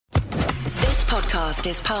podcast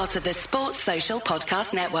is part of the Sports Social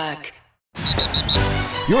Podcast Network.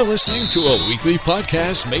 You're listening to a weekly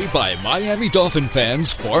podcast made by Miami Dolphin fans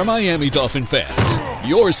for Miami Dolphin fans.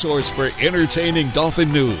 Your source for entertaining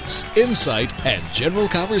Dolphin news, insight, and general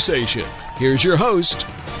conversation. Here's your host,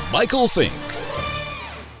 Michael Fink.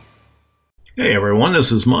 Hey everyone,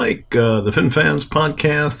 this is Mike. The Finfans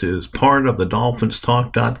podcast is part of the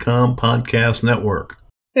DolphinsTalk.com podcast network.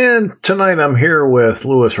 And tonight I'm here with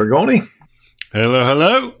Louis Rigoni. Hello,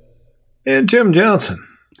 hello. And Jim Johnson.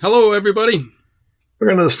 Hello, everybody. We're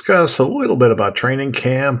going to discuss a little bit about training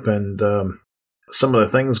camp and some of the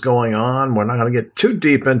things going on. We're not going to get too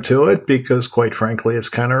deep into it because, quite frankly, it's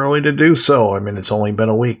kind of early to do so. I mean, it's only been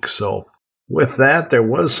a week. So with that, there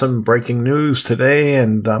was some breaking news today,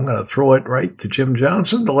 and I'm going to throw it right to Jim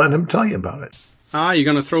Johnson to let him tell you about it. You're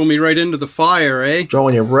going to throw me right into the fire, eh?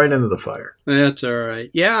 Throwing you right into the fire. That's all right.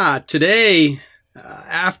 Yeah, today,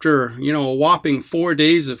 after, a whopping 4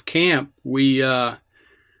 days of camp, they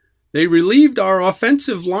relieved our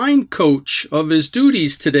offensive line coach of his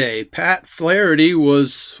duties today. Pat Flaherty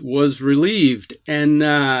was relieved, and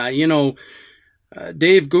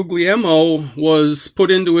Dave Guglielmo was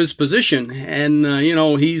put into his position, and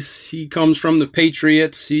he comes from the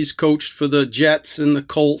Patriots. He's coached for the Jets and the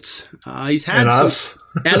Colts. He's had us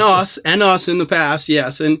in the past,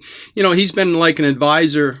 yes, and he's been like an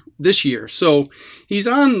advisor this year. So he's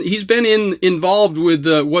been involved with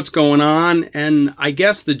what's going on, and I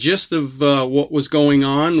guess the gist of what was going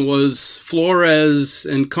on was Flores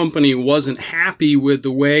and company wasn't happy with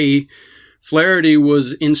the way Flaherty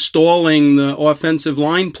was installing the offensive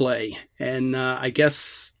line play, and I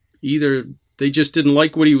guess either they just didn't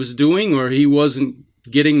like what he was doing or he wasn't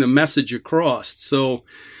getting the message across. So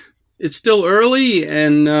it's still early,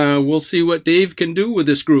 and we'll see what Dave can do with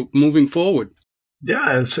this group moving forward.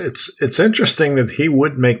 Yeah, it's interesting that he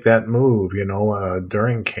would make that move,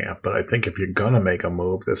 during camp. But I think if you're going to make a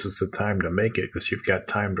move, this is the time to make it because you've got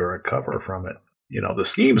time to recover from it. The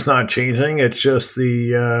scheme's not changing. It's just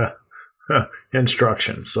the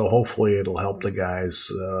instructions. So hopefully it'll help the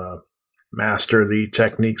guys master the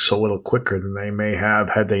techniques a little quicker than they may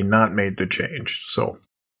have had they not made the change. So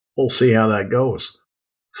we'll see how that goes.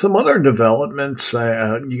 Some other developments,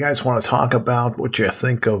 you guys want to talk about what you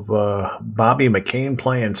think of Bobby McCain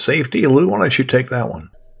playing safety? Lou, why don't you take that one?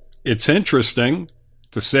 It's interesting,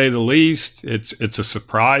 to say the least. It's a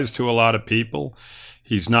surprise to a lot of people.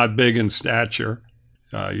 He's not big in stature.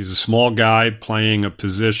 He's a small guy playing a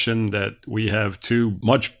position that we have two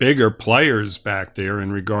much bigger players back there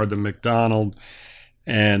in regard to McDonald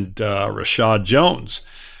and Rashad Jones.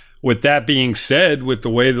 With that being said, with the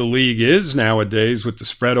way the league is nowadays, with the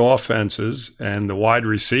spread offenses and the wide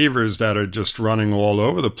receivers that are just running all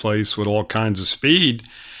over the place with all kinds of speed,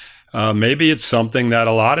 maybe it's something that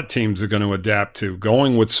a lot of teams are going to adapt to,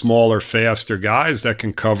 going with smaller, faster guys that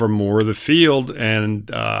can cover more of the field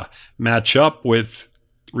and match up with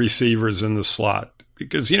receivers in the slot.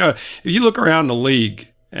 Because, if you look around the league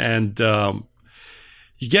and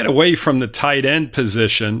you get away from the tight end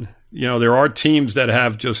position, there are teams that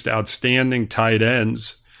have just outstanding tight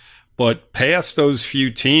ends, but past those few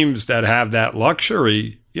teams that have that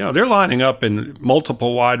luxury, they're lining up in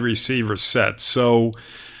multiple wide receiver sets. So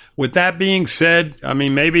with that being said, I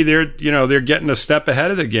mean, maybe they're getting a step ahead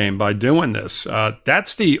of the game by doing this.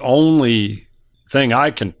 That's the only thing I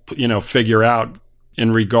can, figure out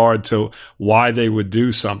in regard to why they would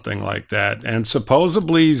do something like that. And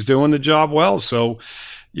supposedly he's doing the job well. So,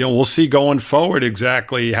 we'll see going forward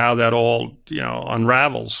exactly how that all,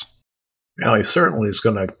 unravels. Now, he certainly is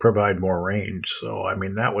going to provide more range. So, I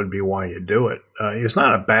mean, that would be why you do it. He's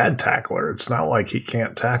not a bad tackler. It's not like he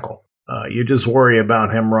can't tackle. You just worry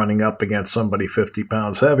about him running up against somebody 50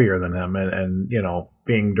 pounds heavier than him and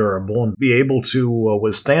being durable and be able to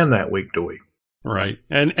withstand that week to week. Right.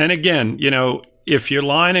 And again, if you're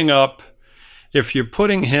lining up, if you're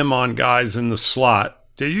putting him on guys in the slot,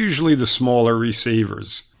 they're usually the smaller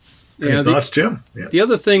receivers. Yeah, thoughts, Jim? Yeah. The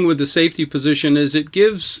other thing with the safety position is it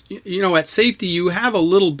gives, at safety, you have a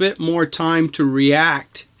little bit more time to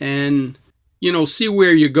react and, see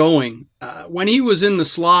where you're going. When he was in the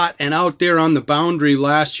slot and out there on the boundary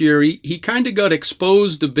last year, he kind of got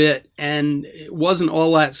exposed a bit and it wasn't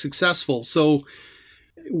all that successful. So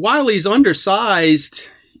while he's undersized,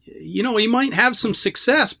 he might have some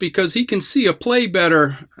success because he can see a play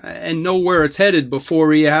better and know where it's headed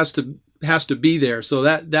before he has to be there. So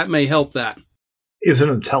that may help that. He's an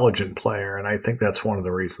intelligent player, and I think that's one of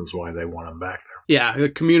the reasons why they want him back there. Yeah, the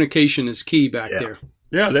communication is key back there.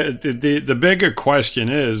 Yeah, the bigger question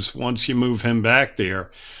is, once you move him back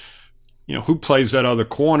there, who plays that other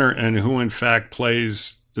corner and who, in fact,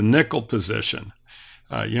 plays the nickel position.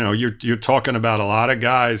 You're talking about a lot of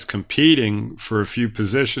guys competing for a few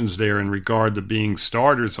positions there in regard to being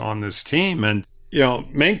starters on this team. And,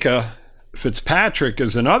 Minka Fitzpatrick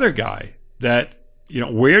is another guy that,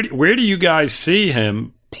 where do you guys see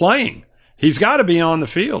him playing? He's got to be on the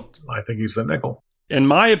field. I think he's a nickel. In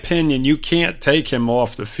my opinion, you can't take him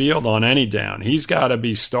off the field on any down. He's got to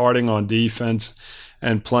be starting on defense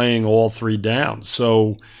and playing all three downs.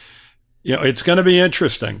 So, it's going to be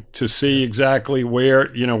interesting to see exactly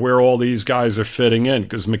where all these guys are fitting in,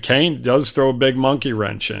 because McCain does throw a big monkey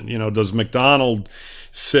wrench in. Does McDonald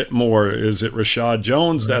sit more? Is it Rashad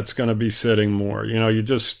Jones that's going to be sitting more?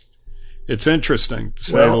 It's interesting to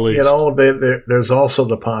say the least. There's also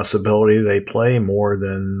the possibility they play more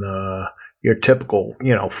than your typical,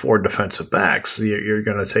 4 defensive backs. You're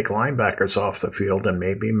going to take linebackers off the field, and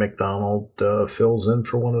maybe McDonald fills in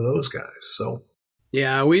for one of those guys. So,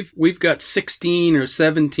 yeah, we've got 16 or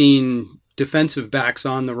 17 defensive backs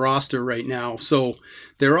on the roster right now. So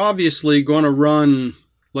they're obviously going to run,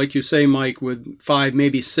 like you say, Mike, with 5,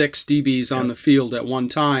 maybe 6 DBs on the field at one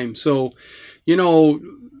time. So,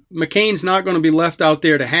 McCain's not going to be left out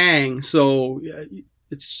there to hang. So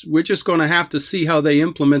we're just going to have to see how they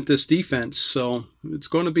implement this defense. So it's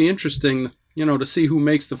going to be interesting, to see who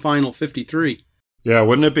makes the final 53. Yeah,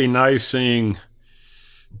 wouldn't it be nice seeing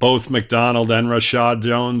both McDonald and Rashad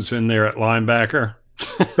Jones in there at linebacker?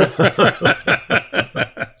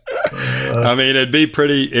 I mean,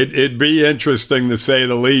 it'd be interesting to say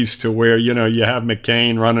the least, to where, you have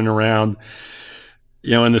McCain running around,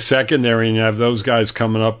 in the secondary, and you have those guys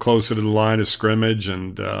coming up closer to the line of scrimmage,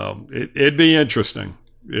 and it'd be interesting.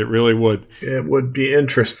 It really would. It would be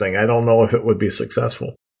interesting. I don't know if it would be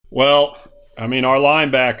successful. Well, I mean, our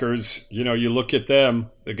linebackers, you look at them,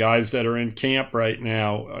 the guys that are in camp right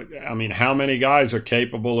now. I mean, how many guys are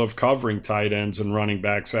capable of covering tight ends and running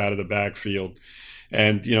backs out of the backfield,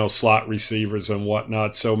 and, slot receivers and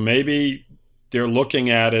whatnot? So maybe they're looking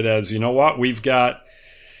at it as, we've got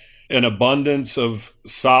an abundance of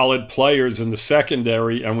solid players in the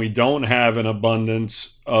secondary, and we don't have an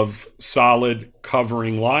abundance of solid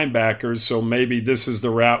covering linebackers, so maybe this is the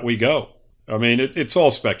route we go. I mean, it's all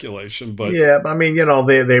speculation, but yeah, I mean,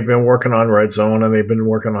 they've been working on red zone, and they've been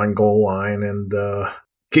working on goal line, and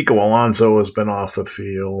Kiko Alonso has been off the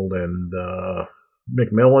field, and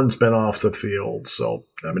McMillan's been off the field. So,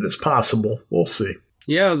 I mean, it's possible. We'll see.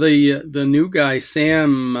 Yeah, the new guy,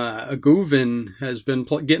 Sam Aguvin, has been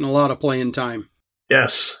getting a lot of playing time.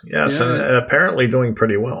 Yes, Yeah. and apparently doing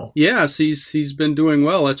pretty well. Yes, he's been doing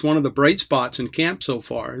well. That's one of the bright spots in camp so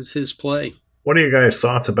far, is his play. What are your guys'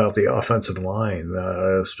 thoughts about the offensive line,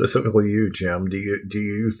 specifically you, Jim? Do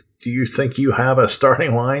you think you have a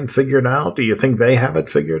starting line figured out? Do you think they have it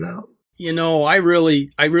figured out? I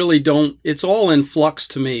really don't. It's all in flux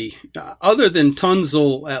to me. Other than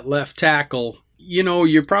Tunzel at left tackle,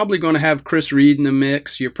 you're probably going to have Chris Reed in the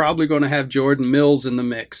mix. You're probably going to have Jordan Mills in the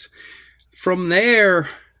mix. From there,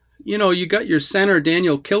 you got your center,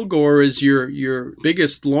 Daniel Kilgore, is your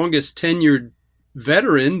biggest, longest tenured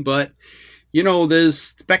veteran, but there's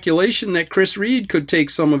speculation that Chris Reed could take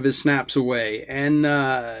some of his snaps away. And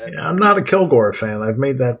I'm not a Kilgore fan. I've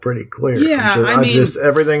made that pretty clear. Yeah,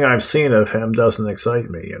 everything I've seen of him doesn't excite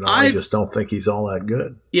me. I just don't think he's all that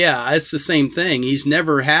good. Yeah, it's the same thing. He's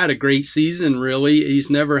never had a great season, really. He's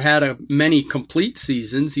never had many complete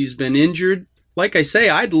seasons. He's been injured. Like I say,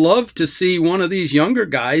 I'd love to see one of these younger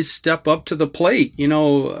guys step up to the plate.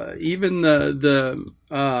 Even the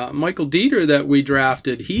Michael Dieter that we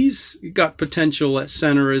drafted, he's got potential at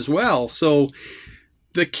center as well. So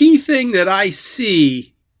the key thing that I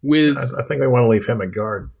see with... I think we want to leave him at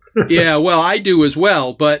guard. Yeah, well, I do as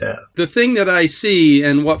well. But The thing that I see,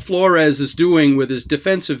 and what Flores is doing with his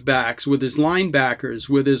defensive backs, with his linebackers,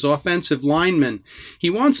 with his offensive linemen, he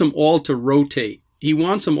wants them all to rotate. He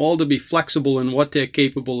wants them all to be flexible in what they're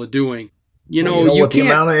capable of doing. You with the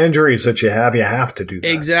amount of injuries that you have to do that.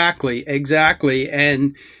 Exactly.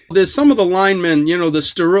 And there's some of the linemen, the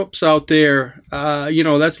stirrups out there,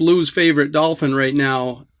 that's Lou's favorite Dolphin right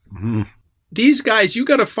now. Mm-hmm. These guys, you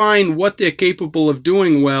got to find what they're capable of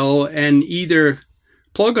doing well and either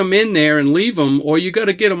plug them in there and leave them, or you got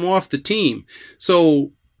to get them off the team.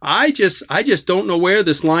 So I just don't know where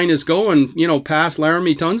this line is going, past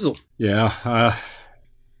Laramie Tunzel. Yeah,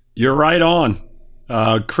 you're right on.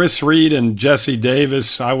 Chris Reed and Jesse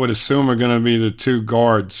Davis, I would assume, are going to be the two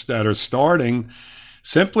guards that are starting,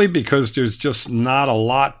 simply because there's just not a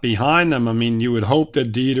lot behind them. I mean, you would hope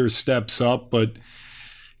that Dieter steps up, but,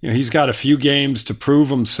 he's got a few games to prove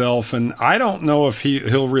himself, and I don't know if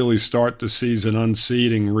he'll really start the season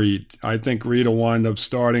unseating Reed. I think Reed will wind up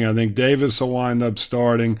starting. I think Davis will wind up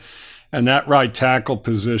starting, and that right tackle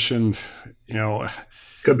position,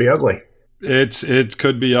 could be ugly. It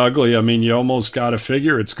could be ugly. I mean, you almost got to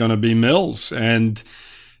figure it's going to be Mills, and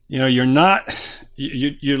you're not.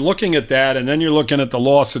 You're looking at that, and then you're looking at the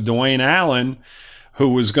loss of Dwayne Allen, who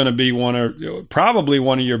was going to be probably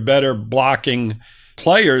one of your better blocking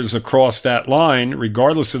players across that line,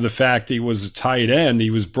 regardless of the fact he was a tight end. He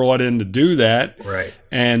was brought in to do that, right?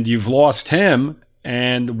 And you've lost him.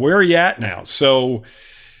 And where are you at now? So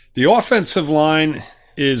the offensive line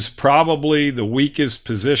is probably the weakest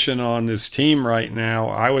position on this team right now.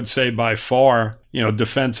 I would say by far,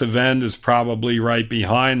 defensive end is probably right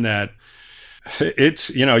behind that.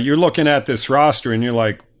 It's, you're looking at this roster and you're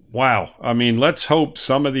like, wow. I mean, let's hope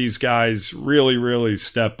some of these guys really, really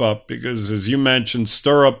step up because, as you mentioned,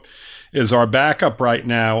 Stirrup is our backup right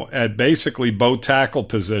now at basically both tackle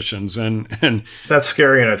positions. And that's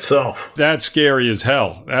scary in itself. That's scary as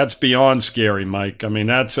hell. That's beyond scary, Mike. I mean,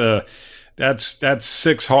 that's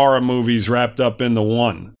 6 horror movies wrapped up into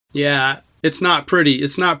one. Yeah, it's not pretty.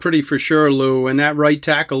 It's not pretty for sure, Lou. And that right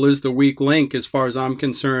tackle is the weak link as far as I'm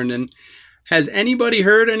concerned. And has anybody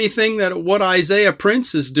heard anything that what Isaiah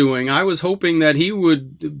Prince is doing? I was hoping that he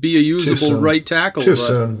would be a usable right tackle. Too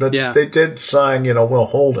soon, but yeah. They did sign, Will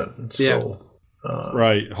Holden. So,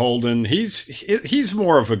 right, Holden. He's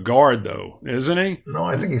more of a guard, though, isn't he? No,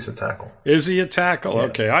 I think he's a tackle. Is he a tackle? Yeah.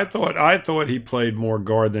 Okay, I thought he played more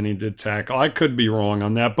guard than he did tackle. I could be wrong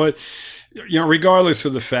on that, but regardless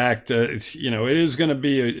of the fact that it is going to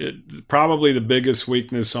be probably the biggest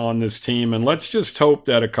weakness on this team, and let's just hope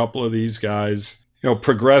that a couple of these guys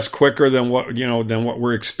progress quicker than what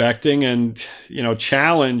we're expecting, and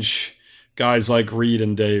challenge guys like Reed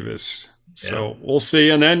and Davis. Yeah. So we'll see.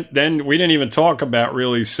 And then we didn't even talk about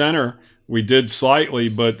really center. We did slightly,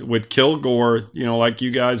 but with Kilgore, like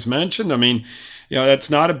you guys mentioned, I mean, that's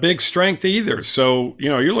not a big strength either. So,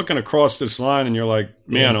 you're looking across this line and you're like,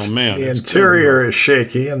 man, oh man. The interior is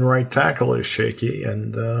shaky and right tackle is shaky.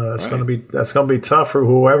 And that's going to be tough for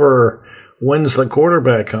whoever wins the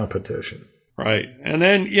quarterback competition. Right. And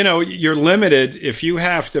then, you're limited if you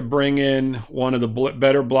have to bring in one of the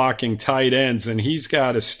better blocking tight ends and he's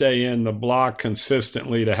got to stay in the block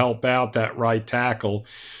consistently to help out that right tackle,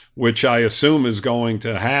 which I assume is going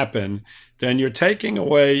to happen. Then you're taking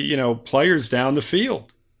away, players down the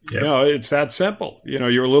field. Yep. It's that simple.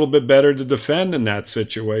 You're a little bit better to defend in that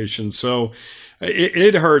situation. So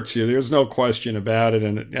it hurts you. There's no question about it.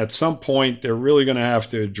 And at some point, they're really going to have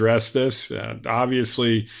to address this.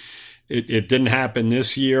 Obviously, it didn't happen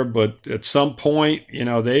this year, but at some point,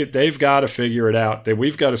 they've got to figure it out.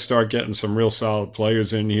 We've got to start getting some real solid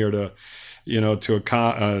players in here to go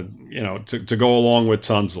along with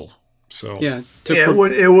Tunzel. So it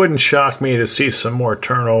wouldn't shock me to see some more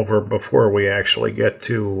turnover before we actually get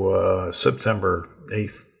to September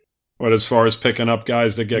 8th. But as far as picking up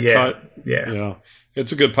guys that get cut,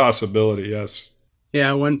 it's a good possibility. Yes.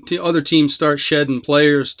 Yeah, when other teams start shedding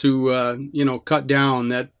players to cut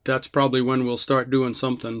down, that's probably when we'll start doing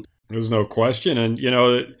something. There's no question, and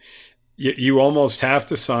you almost have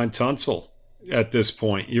to sign Tunzel at this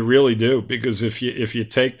point. You really do, because if you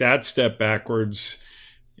take that step backwards.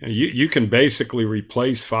 You can basically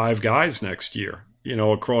replace 5 guys next year,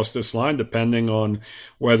 across this line, depending on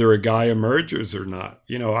whether a guy emerges or not.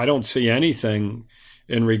 I don't see anything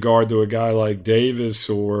in regard to a guy like Davis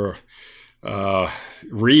or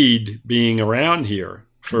Reed being around here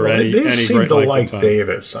for any seem great to length of time.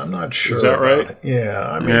 Davis. I'm not sure. Is that right? It. Yeah,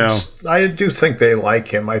 I mean, I do think they like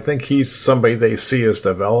him. I think he's somebody they see as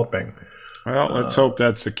developing. Well, let's hope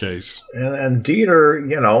that's the case. And Dieter,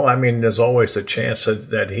 there's always a chance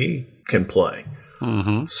that he can play.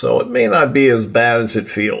 Mm-hmm. So it may not be as bad as it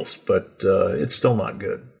feels, but it's still not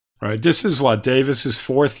good. Right. This is what, Davis's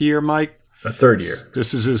 4th year, Mike? Third year.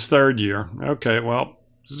 This is his 3rd year. Okay, well,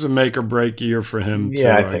 this is a make or break year for him.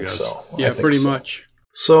 Yeah, too, I think so. Yeah, pretty much.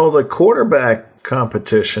 So the quarterback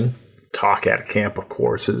competition, talk at camp, of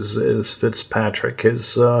course, is Fitzpatrick.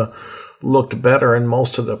 His looked better in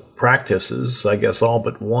most of the practices, I guess all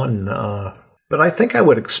but one. But I think I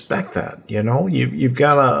would expect that, You've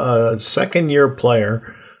got a second-year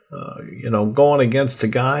player, going against a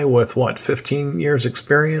guy with, 15 years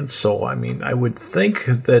experience? So, I would think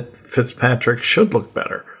that Fitzpatrick should look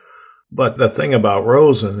better. But the thing about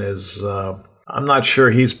Rosen is I'm not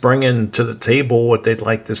sure he's bringing to the table what they'd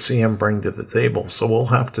like to see him bring to the table. So we'll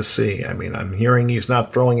have to see. I'm hearing he's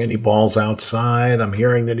not throwing any balls outside. I'm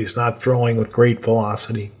hearing that he's not throwing with great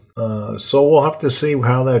velocity. So we'll have to see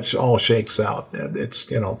how that all shakes out. It's,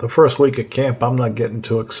 the first week of camp, I'm not getting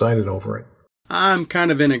too excited over it. I'm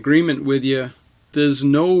kind of in agreement with you. There's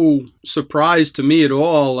no surprise to me at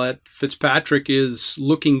all that Fitzpatrick is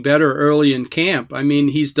looking better early in camp. I mean,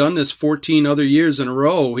 he's done this 14 other years in a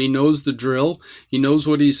row. He knows the drill. He knows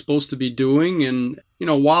what he's supposed to be doing. And,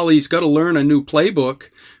 while he's got to learn a new playbook,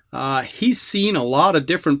 he's seen a lot of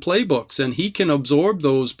different playbooks, and he can absorb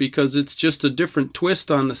those because it's just a different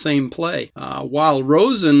twist on the same play. While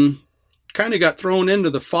Rosen kind of got thrown into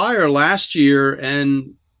the fire last year,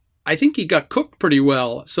 and I think he got cooked pretty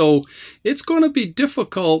well. So it's going to be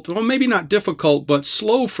difficult, well, maybe not difficult, but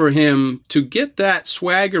slow for him to get that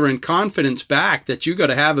swagger and confidence back that you got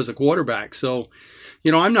to have as a quarterback. So,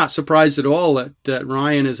 I'm not surprised at all that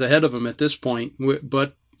Ryan is ahead of him at this point.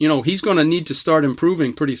 But, he's going to need to start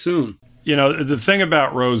improving pretty soon. The thing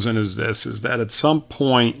about Rosen is that at some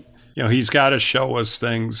point, he's got to show us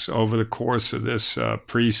things over the course of this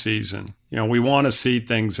preseason. We want to see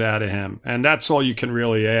things out of him, and that's all you can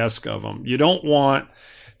really ask of him. You don't want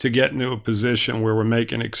to get into a position where we're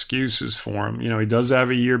making excuses for him. He does have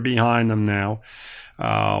a year behind him now.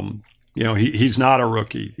 He's not a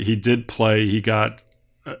rookie. He did play. He got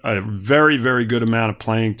a very, very good amount of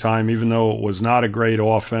playing time, even though it was not a great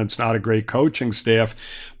offense, not a great coaching staff,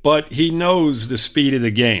 but he knows the speed of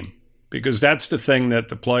the game, because that's the thing that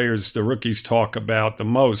the rookies talk about the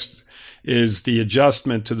most, is the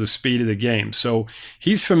adjustment to the speed of the game. So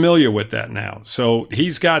he's familiar with that now. So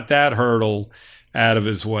he's got that hurdle out of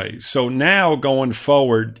his way. So now going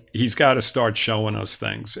forward, he's got to start showing us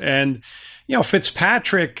things. And,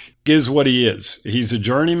 Fitzpatrick is what he is. He's a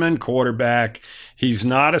journeyman quarterback. He's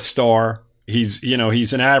not a star. He's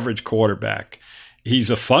an average quarterback. He's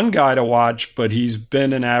a fun guy to watch, but he's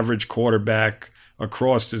been an average quarterback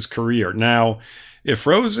across his career. Now, if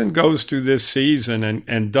Rosen goes through this season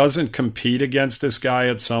and doesn't compete against this guy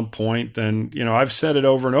at some point, then, I've said it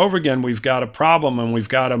over and over again, we've got a problem and we've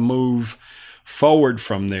got to move forward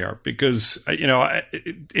from there. Because,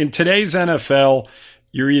 in today's NFL,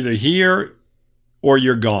 you're either here or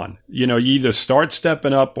you're gone. You either start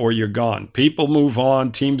stepping up or you're gone. People move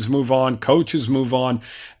on, teams move on, coaches move on.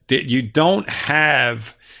 You don't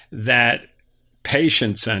have that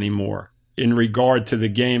patience anymore in regard to the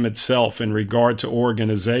game itself, in regard to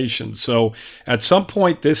organization. So at some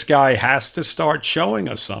point, this guy has to start showing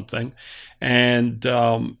us something. And,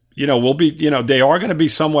 we'll be, they are going to be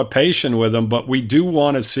somewhat patient with him, but we do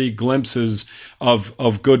want to see glimpses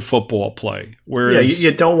of good football play. Whereas,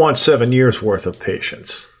 you don't want 7 years worth of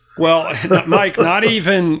patience. Well, Mike, not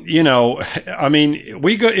even,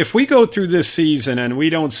 if we go through this season and we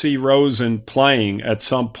don't see Rosen playing at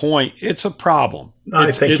some point, it's a problem.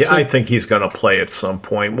 I think he's going to play at some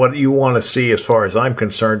point. What you want to see, as far as I'm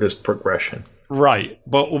concerned, is progression. Right.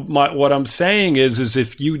 But what I'm saying is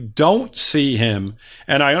if you don't see him,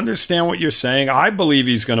 and I understand what you're saying, I believe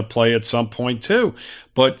he's going to play at some point too.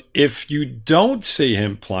 But if you don't see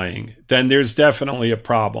him playing, then there's definitely a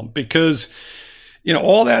problem, because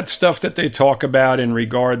all that stuff that they talk about in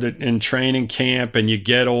regard to in training camp, and you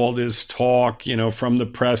get all this talk, from the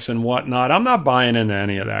press and whatnot. I'm not buying into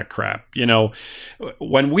any of that crap.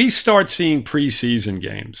 When we start seeing preseason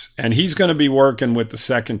games, and he's going to be working with the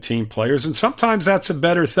second team players, and sometimes that's a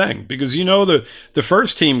better thing, because the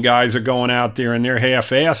first team guys are going out there and they're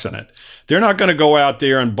half-assing it. They're not going to go out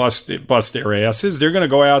there and bust their asses. They're going to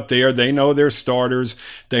go out there. They know their starters.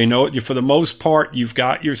 They know, for the most part, you've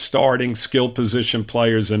got your starting skill position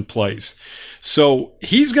players in place. So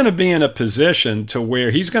he's going to be in a position to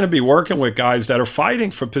where he's going to be working with guys that are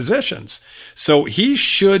fighting for positions. So he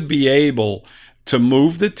should be able to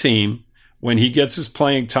move the team when he gets his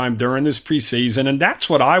playing time during this preseason, and that's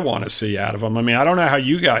what I want to see out of him. I mean, I don't know how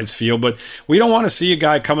you guys feel, but we don't want to see a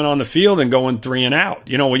guy coming on the field and going 3 and out.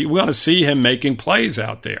 We want to see him making plays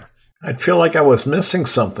out there. I'd feel like I was missing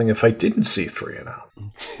something if I didn't see 3 and out.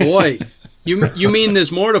 Boy, you mean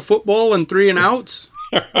there's more to football than 3 and outs?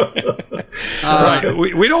 Right.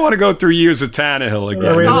 We don't want to go through years of Tannehill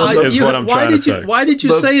again, is what I'm trying to say. Why did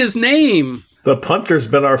you say his name? The punter's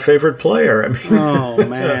been our favorite player. Oh,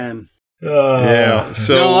 man. Yeah.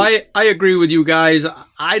 So no, I agree with you guys.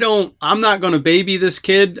 I'm not going to baby this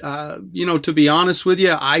kid. To be honest with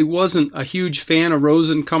you, I wasn't a huge fan of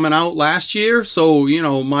Rosen coming out last year. So,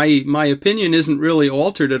 my opinion isn't really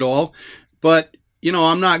altered at all, but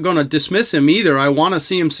I'm not going to dismiss him either. I want to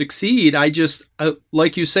see him succeed. I just,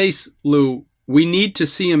 like you say, Lou, we need to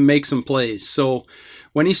see him make some plays. So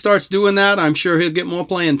when he starts doing that, I'm sure he'll get more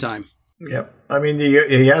playing time. Yep. I mean,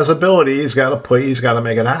 he has ability. He's got to play. He's got to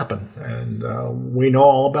make it happen, and we know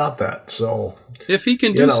all about that. So if he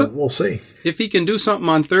can do something, we'll see. If he can do something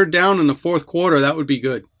on third down in the fourth quarter, that would be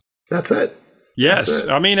good. That's it. Yes, That's it.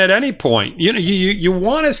 I mean, at any point, you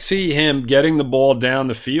want to see him getting the ball down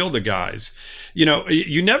the field to guys.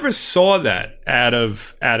 You never saw that out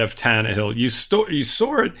of Tannehill. You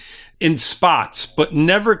saw it in spots, but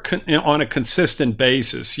never on a consistent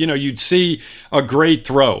basis. You'd see a great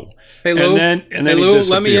throw. Hey, Lou, and then Lou,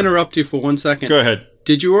 let me interrupt you for 1 second. Go ahead.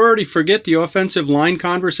 Did you already forget the offensive line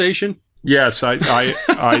conversation? Yes, I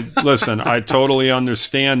listen, I totally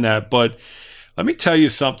understand that, but let me tell you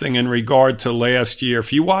something in regard to last year.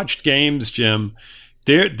 If you watched games, Jim,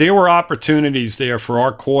 there were opportunities there for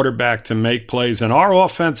our quarterback to make plays, and our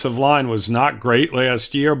offensive line was not great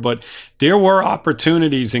last year, but there were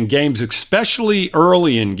opportunities in games, especially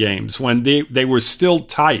early in games when they were still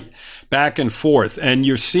tight, back and forth, and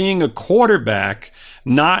you're seeing a quarterback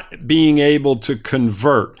not being able to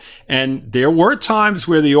convert. And there were times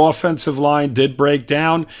where the offensive line did break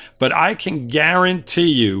down, but I can guarantee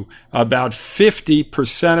you about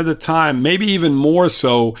 50% of the time, maybe even more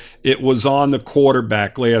so, it was on the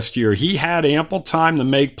quarterback last year. He had ample time to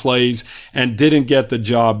make plays and didn't get the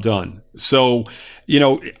job done. So,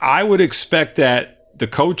 I would expect that the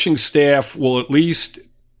coaching staff will at least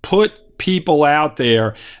put people out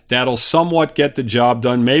there that'll somewhat get the job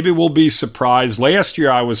done. Maybe we'll be surprised. Last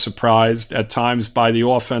year, I was surprised at times by the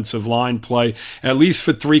offensive line play, at least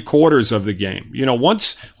for 3/4 of the game.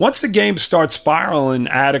 Once the game starts spiraling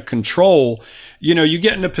out of control, you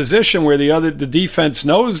get in a position where the defense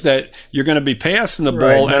knows that you're going to be passing the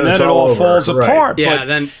ball, and then it all falls apart. Yeah, but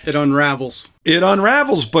then it unravels. It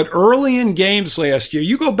unravels, but early in games last year,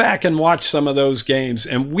 you go back and watch some of those games,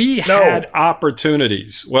 and we had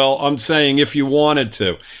opportunities. Well, I'm saying if you wanted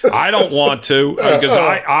to. I don't want to, because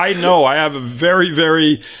I know I have a very,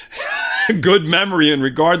 very good memory in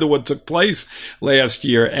regard to what took place last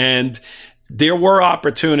year, and there were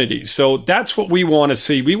opportunities. So that's what we want to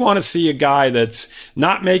see. We want to see a guy that's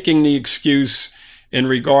not making the excuse in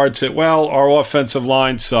regard to, well, our offensive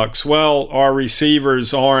line sucks. Well, our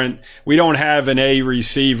receivers we don't have an A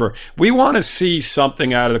receiver. We want to see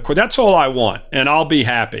something out of the court. That's all I want, and I'll be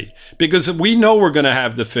happy, because we know we're going to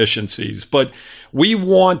have deficiencies, but we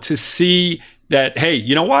want to see that, hey,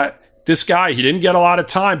 you know what? This guy, he didn't get a lot of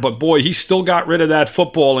time, but boy, he still got rid of that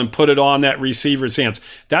football and put it on that receiver's hands.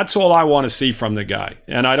 That's all I want to see from the guy.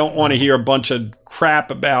 And I don't want to hear a bunch of crap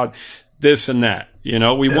about this and that.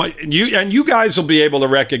 We want you, and you guys will be able to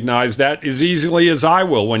recognize that as easily as I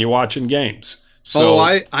will when you're watching games. So,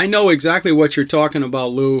 I know exactly what you're talking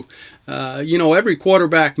about, Lou. Every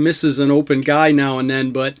quarterback misses an open guy now and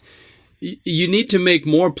then, but you need to make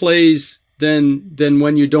more plays than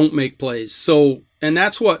when you don't make plays. So, and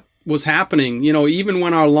that's what was happening. Even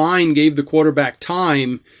when our line gave the quarterback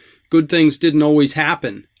time, good things didn't always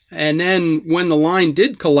happen. And then when the line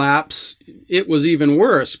did collapse, it was even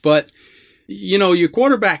worse. But your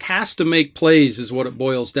quarterback has to make plays is what it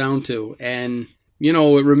boils down to. And,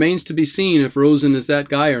 it remains to be seen if Rosen is that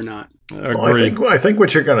guy or not. Well, I think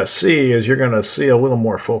what you're going to see is you're going to see a little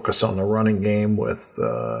more focus on the running game with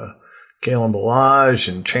Kalen Ballage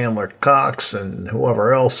and Chandler Cox and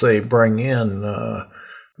whoever else they bring in,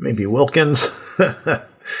 maybe Wilkins.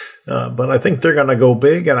 But I think they're going to go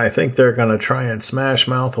big, and I think they're going to try and smash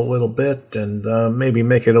mouth a little bit and maybe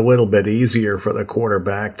make it a little bit easier for the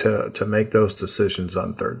quarterback to make those decisions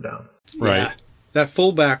on third down. Right. Yeah, that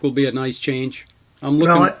fullback will be a nice change.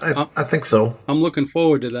 I think so. I'm looking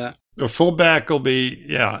forward to that. The fullback will be,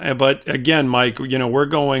 yeah. But again, Mike, we're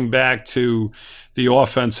going back to the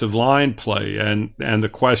offensive line play, and the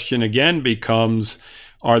question again becomes,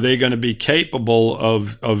 are they going to be capable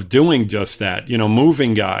of doing just that?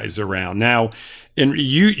 Moving guys around. Now,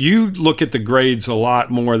 you look at the grades a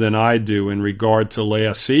lot more than I do in regard to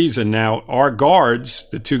last season. Now, our guards,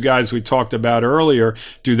 the two guys we talked about earlier,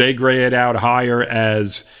 do they grade out higher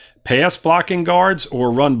as pass blocking guards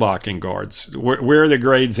or run blocking guards? Where are the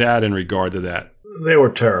grades at in regard to that? They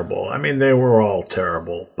were terrible. I mean, they were all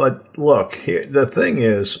terrible. But look, the thing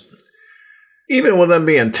is, even with them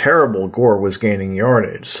being terrible, Gore was gaining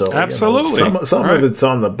yardage. So absolutely, some of it's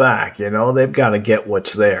on the back. They've got to get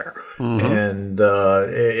what's there, and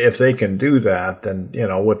if they can do that, then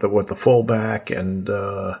with the fullback and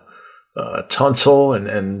Tunsil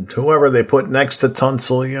and whoever they put next to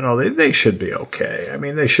Tunsil, they should be okay. I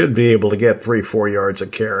mean, they should be able to get 3-4 yards a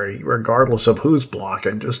carry, regardless of who's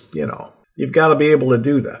blocking. Just you've got to be able to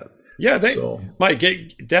do that. Yeah, Mike,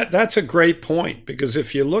 that's a great point, because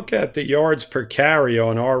if you look at the yards per carry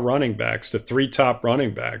on our running backs, the three top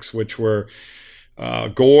running backs, which were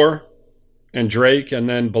Gore, and Drake and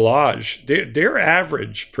then Balaj, their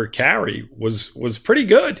average per carry was pretty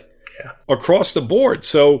good across the board.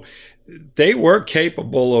 So they were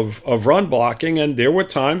capable of run blocking, and there were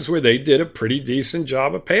times where they did a pretty decent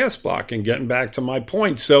job of pass blocking, getting back to my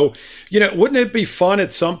point. So, wouldn't it be fun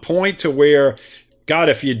at some point to where, God,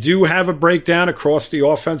 if you do have a breakdown across the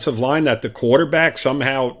offensive line, that the quarterback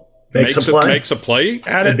somehow makes a play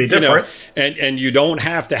at it, be different. And you don't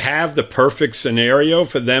have to have the perfect scenario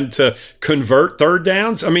for them to convert third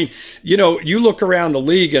downs. I mean, you look around the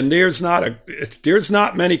league and there's not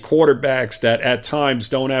many quarterbacks that at times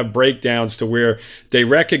don't have breakdowns to where they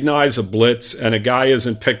recognize a blitz and a guy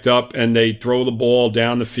isn't picked up and they throw the ball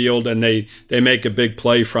down the field and they make a big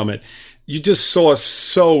play from it. You just saw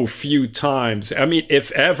so few times. I mean,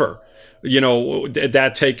 if ever,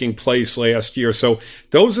 that taking place last year. So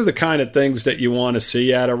those are the kind of things that you want to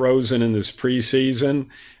see out of Rosen in this preseason.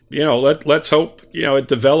 Let's hope, it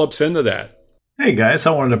develops into that. Hey guys,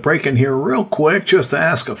 I wanted to break in here real quick just to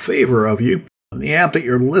ask a favor of you. On the app that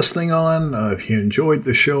you're listening on, if you enjoyed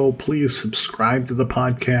the show, please subscribe to the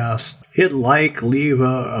podcast. Hit like, leave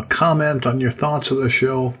a comment on your thoughts of the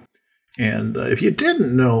show. And if you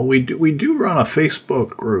didn't know, we do run a Facebook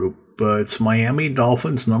group. It's Miami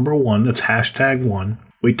Dolphins #1. That's #1.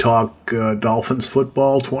 We talk Dolphins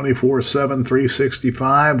football 24/7,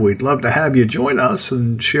 365. We'd love to have you join us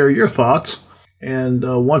and share your thoughts. And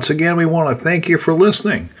once again, we want to thank you for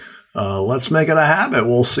listening. Let's make it a habit.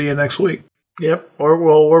 We'll see you next week. Yep.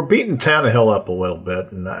 We're beating Tannehill up a little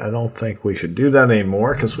bit, and I don't think we should do that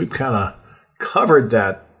anymore because we've kind of covered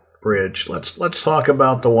that bridge. Let's talk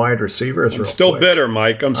about the wide receivers. I'm still quick. bitter,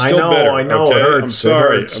 Mike. I'm still bitter. I know. Okay? It hurts. I'm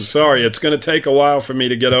sorry. It hurts. I'm sorry. It's going to take a while for me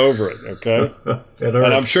to get over it. Okay. It hurts.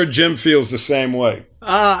 And I'm sure Jim feels the same way.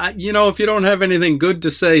 If you don't have anything good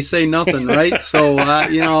to say nothing, right? So,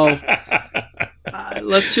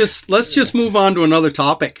 let's just move on to another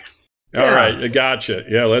topic. All right, I gotcha.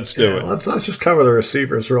 Yeah, let's do it. Let's just cover the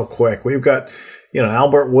receivers real quick. We've got,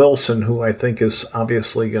 Albert Wilson, who I think is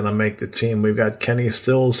obviously going to make the team. We've got Kenny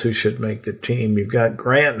Stills, who should make the team. We've got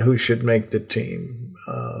Grant, who should make the team.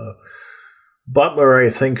 Butler, I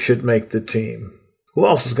think, should make the team. Who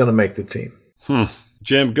else is going to make the team?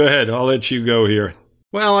 Jim, go ahead. I'll let you go here.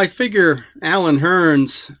 Well, I figure Alan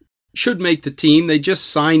Hearns should make the team. They just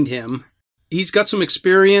signed him. He's got some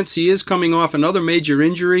experience. He is coming off another major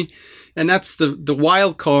injury. And that's the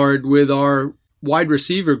wild card with our wide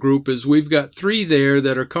receiver group is we've got 3 there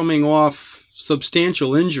that are coming off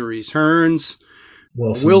substantial injuries. Hearns,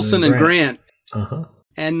 Wilson and Grant. Uh-huh.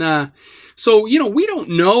 And so, we don't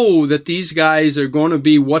know that these guys are going to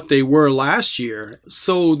be what they were last year.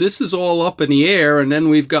 So this is all up in the air. And then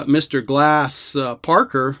we've got Mr. Glass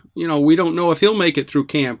Parker. We don't know if he'll make it through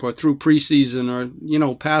camp or through preseason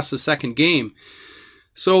or, past the second game.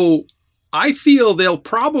 So I feel they'll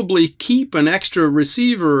probably keep an extra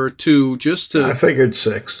receiver or two just to... I figured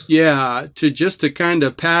 6. Yeah, to kind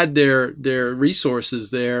of pad their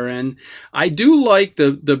resources there. And I do like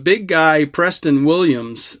the big guy, Preston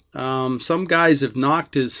Williams. Some guys have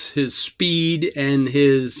knocked his speed and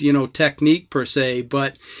his, technique per se,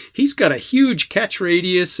 but he's got a huge catch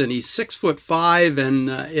radius and he's 6'5". And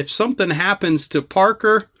if something happens to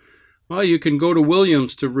Parker... well, you can go to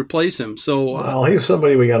Williams to replace him. So, he's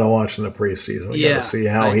somebody we got to watch in the preseason. We got to see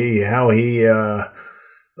how he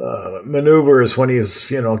maneuvers when he's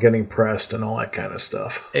getting pressed and all that kind of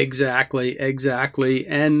stuff. Exactly.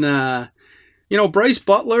 And Bryce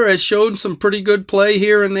Butler has shown some pretty good play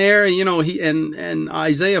here and there. He and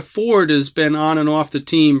Isaiah Ford has been on and off the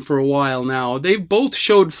team for a while now. They've both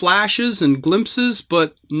showed flashes and glimpses,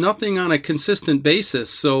 but nothing on a consistent basis.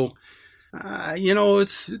 So.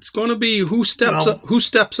 It's going to be who steps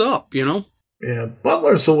up. Yeah,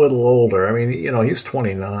 Butler's a little older. I mean, he's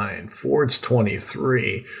 29. Ford's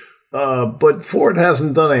 23. But Ford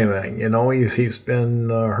hasn't done anything. He's been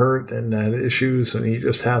hurt and had issues, and he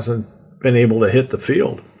just hasn't been able to hit the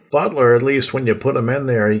field. Butler, at least when you put him in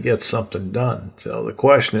there, he gets something done. So the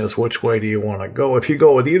question is, which way do you want to go? If you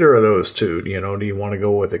go with either of those two, do you want to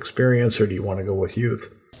go with experience or do you want to go with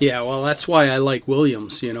youth? Yeah, well, that's why I like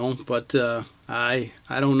Williams, but I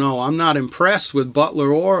don't know. I'm not impressed with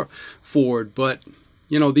Butler or Ford, but,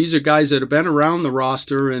 these are guys that have been around the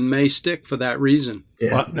roster and may stick for that reason.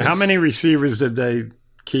 Yeah. Well, how many receivers did they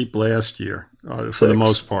keep last year for the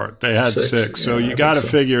most part? They had 6. So you got to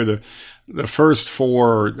figure the first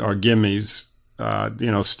 4 are gimmies,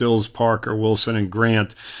 Stills, Parker, Wilson, and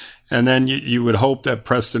Grant. And then you would hope that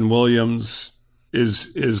Preston Williams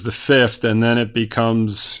is the 5th, and then it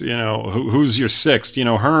becomes, who's your 6th?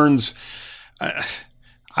 Hearns,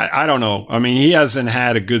 I don't know. I mean, he hasn't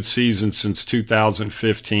had a good season since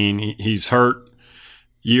 2015. He's hurt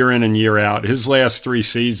year in and year out. His last 3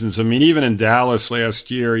 seasons, I mean, even in Dallas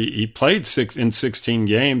last year, he played 16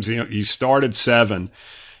 games. He started 7,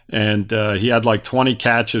 and he had like 20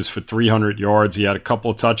 catches for 300 yards. He had a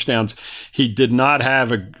couple of touchdowns. He did not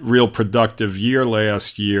have a real productive year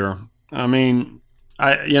last year. I mean,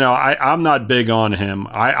 I'm not big on him.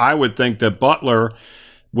 I would think that Butler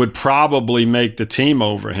would probably make the team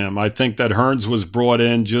over him. I think that Hearns was brought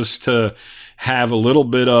in just to have a little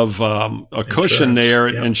bit of a cushion there,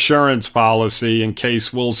 insurance policy in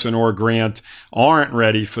case Wilson or Grant aren't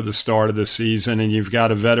ready for the start of the season, and you've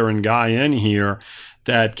got a veteran guy in here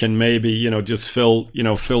that can maybe just fill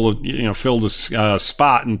the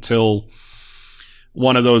spot until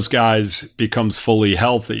one of those guys becomes fully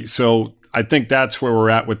healthy. So I think that's where we're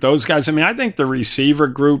at with those guys. I mean, I think the receiver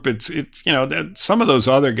group, it's some of those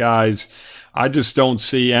other guys, I just don't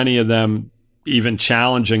see any of them even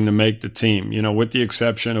challenging to make the team, with the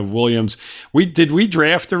exception of Williams. Did we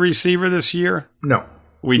draft a receiver this year? No.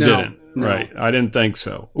 We didn't. No. Right. I didn't think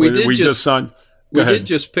so. We did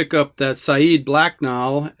just pick up that Saeed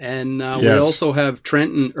Blacknall, and we also have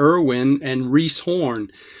Trenton Irwin and Reese Horn.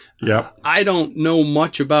 Yep. I don't know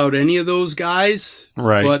much about any of those guys,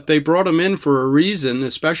 right? But they brought them in for a reason,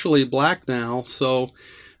 especially Blacknall. So,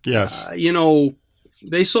 yes,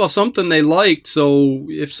 they saw something they liked. So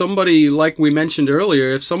if somebody, like we mentioned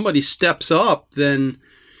earlier, if somebody steps up, then,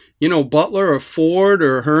 Butler or Ford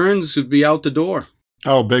or Hearns would be out the door.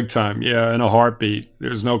 Oh, big time. Yeah, in a heartbeat.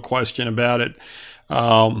 There's no question about it.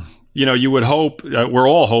 You would hope, we're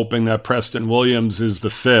all hoping that Preston Williams is the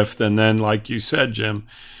 5th. And then, like you said, Jim,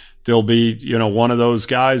 there'll be, one of those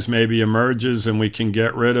guys maybe emerges and we can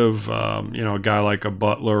get rid of, a guy like a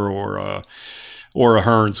Butler or a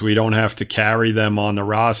Hearns. We don't have to carry them on the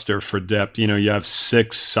roster for depth. You have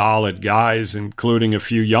 6 solid guys, including a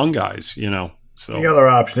few young guys, So the other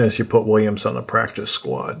option is you put Williams on the practice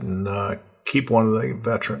squad and keep one of the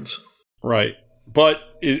veterans. Right. But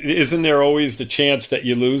isn't there always the chance that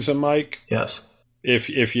you lose him, Mike? Yes.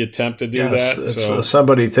 If you attempt to do that, if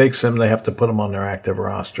somebody takes him, they have to put him on their active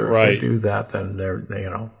roster. Right. If they do that, then they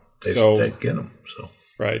get him. So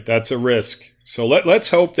right, that's a risk. So let's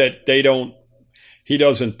hope that he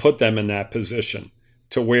doesn't put them in that position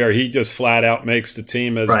to where he just flat out makes the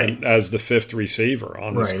team as the 5th receiver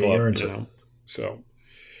on this club. So,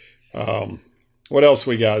 what else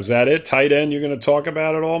we got? Is that it? Tight end? You're going to talk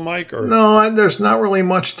about it all, Mike? Or no, there's not really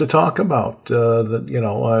much to talk about. Other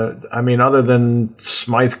than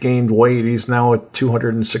Smythe gained weight, he's now at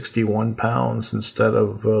 261 pounds instead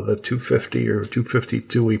of the 250 or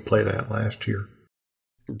 252 he played at last year.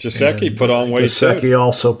 Jasecki put on weight too. Jasecki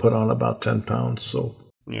also put on about 10 pounds. So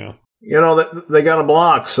yeah, they got a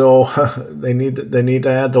block, so they need to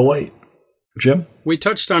add the weight. Jim? We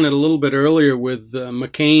touched on it a little bit earlier with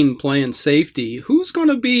McCain playing safety. Who's going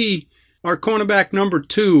to be our cornerback number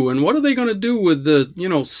 2, and what are they going to do with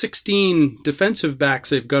the 16 defensive backs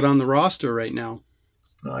they've got on the roster right now?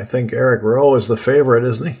 I think Eric Rowe is the favorite,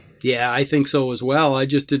 isn't he? Yeah, I think so as well. I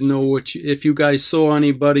just didn't know if you guys saw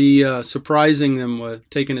anybody surprising them with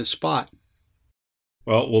taking his spot.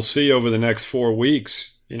 Well, we'll see over the next 4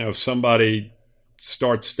 weeks. If somebody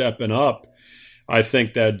starts stepping up, I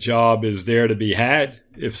think that job is there to be had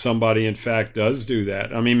if somebody, in fact, does do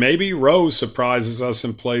that. I mean, maybe Rose surprises us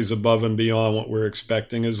and plays above and beyond what we're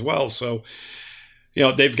expecting as well. So,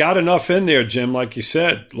 they've got enough in there, Jim, like you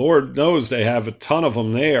said. Lord knows they have a ton of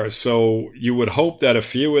them there. So you would hope that a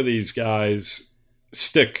few of these guys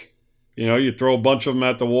stick. You throw a bunch of them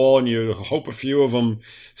at the wall and you hope a few of them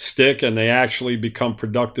stick and they actually become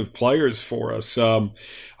productive players for us.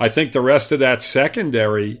 I think the rest of that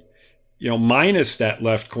secondary, minus that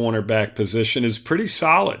left cornerback position, is pretty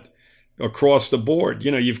solid across the board.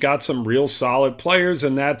 You've got some real solid players,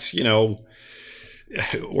 and that's,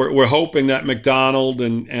 we're hoping that McDonald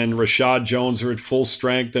and Rashad Jones are at full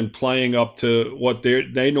strength and playing up to what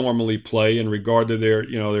they normally play in regard to their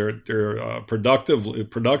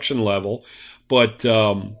production level. But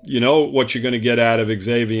what you're going to get out of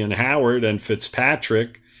Xavier Howard and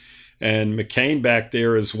Fitzpatrick and McCain back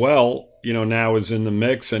there as well. Now is in the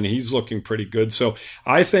mix, and he's looking pretty good. So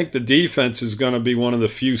I think the defense is going to be one of the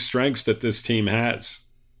few strengths that this team has.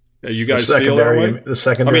 You guys feel that way? The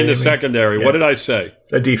secondary. The secondary. Yeah. What did I say?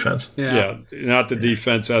 The defense. Yeah, not the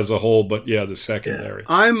defense as a whole, but the secondary.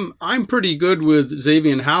 I'm pretty good with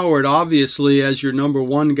Xavier Howard, obviously, as your number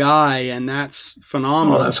one guy, and that's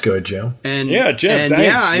phenomenal. Oh, that's good, Jim. And Jim, thanks.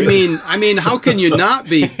 Yeah, I mean, how can you not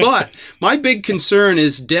be? But my big concern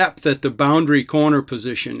is depth at the boundary corner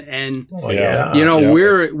position, and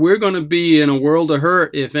we're going to be in a world of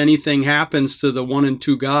hurt if anything happens to the 1 and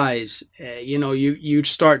 2 guys. You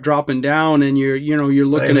start dropping down, and you're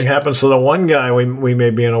looking. Anything happens to the one guy, we may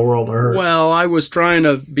be in a world of hurt. Well, I was trying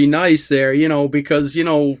to be nice there, because,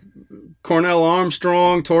 Cornell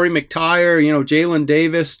Armstrong, Torrey McTire, Jalen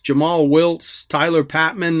Davis, Jamal Wiltz, Tyler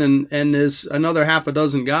Patman, and there's another half a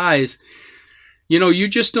dozen guys. You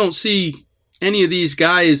just don't see any of these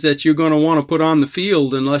guys that you're going to want to put on the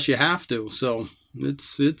field unless you have to. So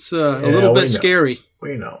it's a little bit scary.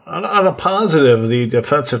 We know. On a positive, the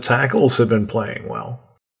defensive tackles have been playing well.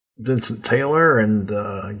 Vincent Taylor and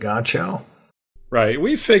Godchow. Right.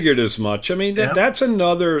 We figured as much. I mean, that's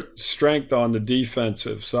another strength on the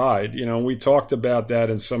defensive side. We talked about that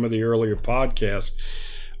in some of the earlier podcasts.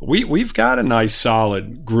 We've got a nice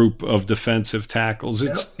solid group of defensive tackles.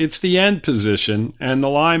 It's the end position and the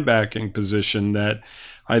linebacking position that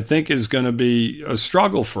I think is going to be a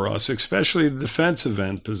struggle for us, especially the defensive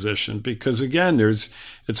end position, because again,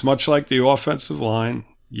 it's much like the offensive line.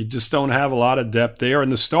 You just don't have a lot of depth there,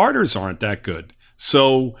 and the starters aren't that good.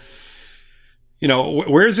 So,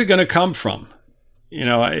 where is it going to come from?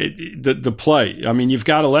 The play. I mean, you've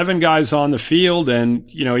got 11 guys on the field, and,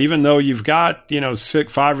 even though you've got,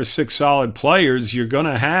 5 or 6 solid players, you're going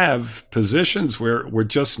to have positions where we're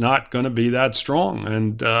just not going to be that strong.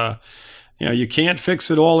 And, you can't fix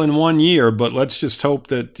it all in 1 year, but let's just hope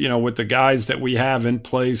that, with the guys that we have in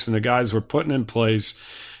place and the guys we're putting in place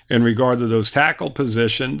in regard to those tackle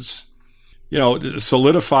positions,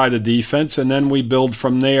 solidify the defense, and then we build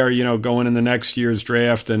from there, going in the next year's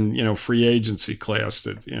draft and, free agency class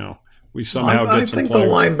that, we somehow get some players. I think the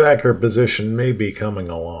linebacker position may be coming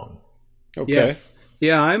along. Okay.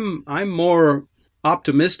 Yeah, I'm more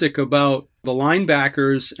optimistic about the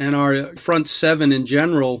linebackers and our front seven in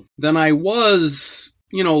general than I was,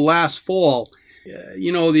 last fall.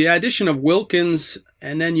 The addition of Wilkins,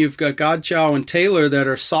 and then you've got Godchow and Taylor that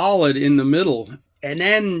are solid in the middle. And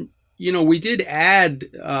then, we did add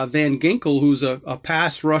Van Ginkel, who's a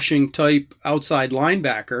pass rushing type outside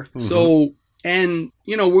linebacker. Mm-hmm. So, and,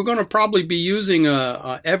 we're going to probably be using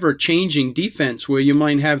a ever-changing defense where you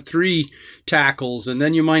might have 3 tackles, and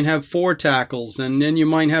then you might have 4 tackles, and then you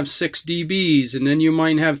might have 6 DBs, and then you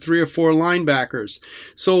might have 3 or 4 linebackers.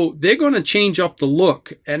 So they're going to change up the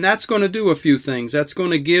look, and that's going to do a few things. That's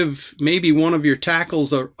going to give maybe one of your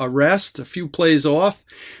tackles a rest, a few plays off.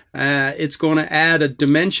 It's going to add a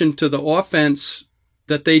dimension to the offense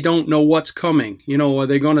that they don't know what's coming. Are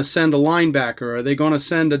they going to send a linebacker? Are they going to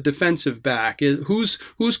send a defensive back? Who's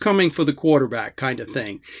coming for the quarterback kind of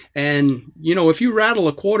thing? And, if you rattle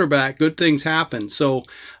a quarterback, good things happen. So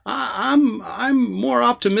I'm more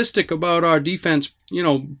optimistic about our defense,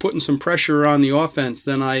 putting some pressure on the offense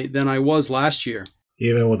than I was last year.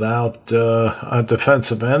 Even without a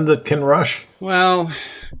defensive end that can rush? Well,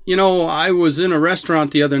 I was in a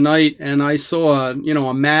restaurant the other night and I saw,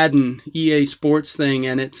 a Madden EA Sports thing,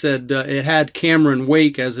 and it said it had Cameron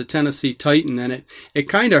Wake as a Tennessee Titan, and it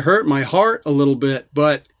kind of hurt my heart a little bit.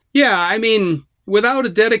 But yeah, I mean, without a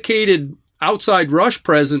dedicated outside rush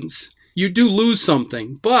presence, you do lose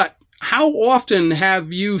something. But how often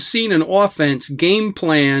have you seen an offense game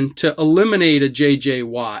plan to eliminate a J.J.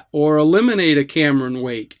 Watt or eliminate a Cameron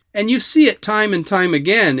Wake? And you see it time and time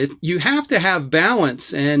again. You have to have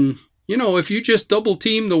balance. And, if you just double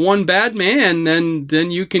team the one bad man,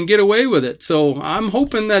 then you can get away with it. So I'm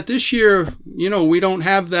hoping that this year, we don't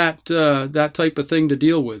have that type of thing to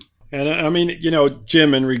deal with. And I mean,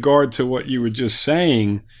 Jim, in regard to what you were just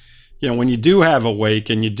saying, when you do have a wake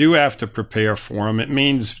and you do have to prepare for him, it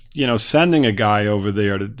means, sending a guy over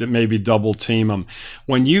there to maybe double team him.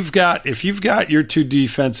 If you've got your 2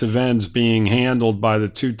 defensive ends being handled by the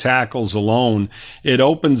 2 tackles alone, it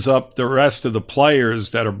opens up the rest of the players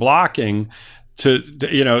that are blocking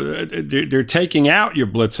they're taking out your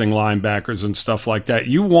blitzing linebackers and stuff like that.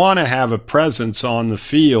 You want to have a presence on the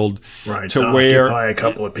field, right, to where occupy a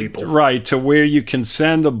couple of people, right, to where you can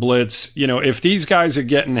send a blitz. If these guys are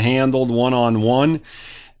getting handled one-on-one,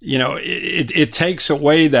 it takes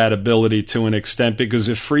away that ability to an extent, because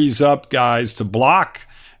it frees up guys to block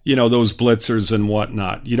those blitzers and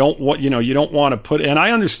whatnot. You don't want to put, and I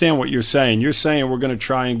understand what you're saying. You're saying we're going to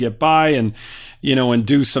try and get by and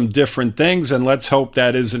do some different things, and let's hope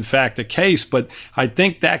that is in fact the case. But I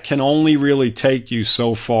think that can only really take you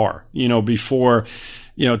so far, before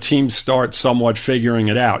teams start somewhat figuring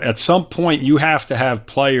it out. At some point, you have to have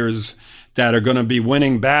players that are going to be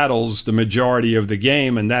winning battles the majority of the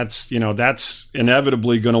game, and that's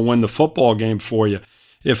inevitably going to win the football game for you.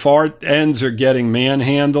 If our ends are getting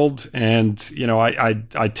manhandled, and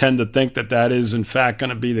I tend to think that is in fact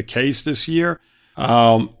going to be the case this year.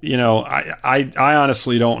 I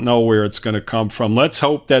honestly don't know where it's going to come from. Let's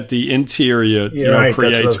hope that the interior,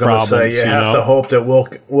 creates problems. You have to hope that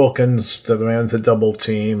Wilkins demands a double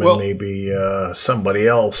team, and maybe somebody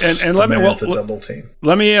else demands a double team.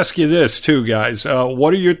 Let me ask you this too, guys.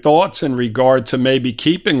 What are your thoughts in regard to maybe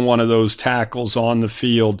keeping one of those tackles on the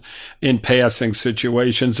field in passing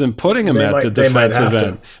situations and putting him at the defensive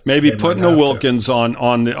end? Maybe putting a Wilkins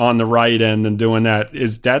on the right end and doing that.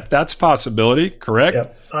 That's a possibility? Correct?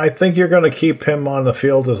 Yep. I think you're going to keep him on the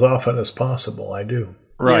field as often as possible. I do.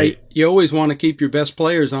 Right. Yeah, you always want to keep your best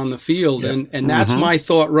players on the field. Yep. And that's my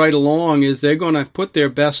thought right along, is they're going to put their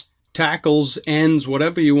best tackles, ends,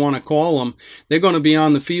 whatever you want to call them. They're going to be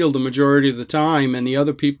on the field the majority of the time, and the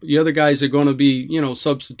other guys are going to be,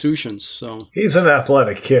 substitutions. So he's an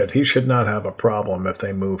athletic kid. He should not have a problem if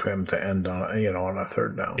they move him to end on a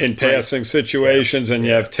third down in passing situations. And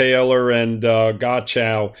you have Taylor and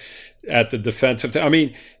Gottschall at the defensive. I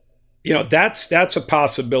mean, that's a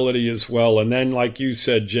possibility as well. And then, like you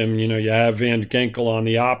said, Jim, you have Van Ginkel on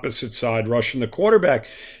the opposite side rushing the quarterback.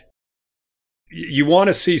 You want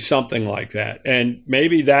to see something like that, and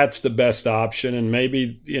maybe that's the best option. And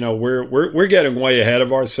maybe we're getting way ahead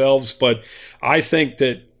of ourselves, but I think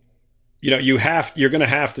that you're going to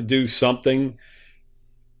have to do something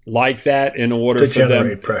like that in order for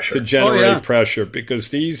them to generate pressure, because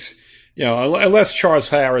these. Unless Charles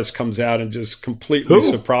Harris comes out and just completely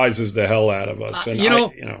surprises the hell out of us. And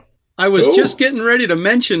I was just getting ready to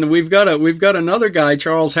mention we've got another guy,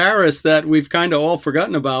 Charles Harris, that we've kind of all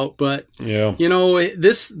forgotten about. But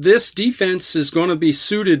this defense is going to be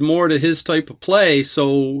suited more to his type of play.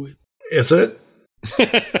 So is it?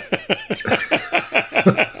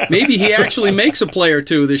 Maybe he actually makes a play or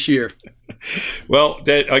two this year. Well,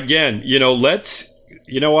 let's.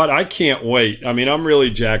 You know what? I can't wait. I mean, I'm really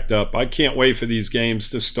jacked up. I can't wait for these games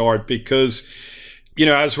to start because,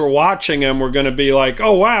 as we're watching them, we're going to be like,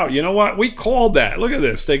 oh, wow, you know what? We called that. Look at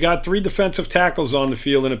this. They got 3 defensive tackles on the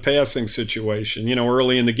field in a passing situation,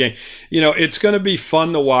 early in the game. It's going to be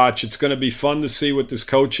fun to watch. It's going to be fun to see what this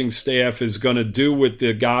coaching staff is going to do with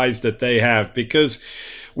the guys that they have, because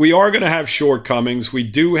we are going to have shortcomings. We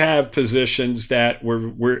do have positions that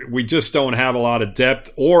we just don't have a lot of depth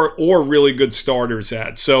or really good starters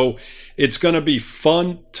at. So it's going to be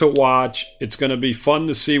fun to watch. It's going to be fun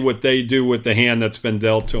to see what they do with the hand that's been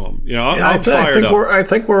dealt to them. I'm fired up. I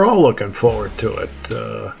think we're all looking forward to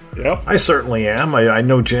it. Yep. I certainly am. I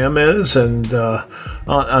know Jim is. And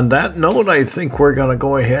on that note, I think we're going to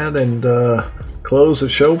go ahead and close the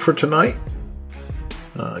show for tonight.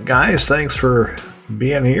 Guys, thanks for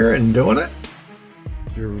being here and doing it.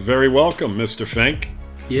 You're very welcome, Mr. Fink.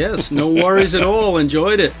 Yes, no worries at all.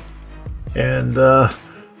 Enjoyed it. And I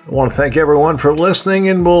want to thank everyone for listening,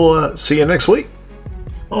 and we'll see you next week.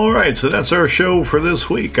 All right, so that's our show for this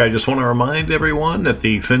week. I just want to remind everyone that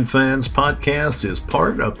the Finfans podcast is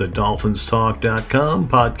part of the DolphinsTalk.com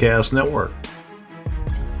podcast network.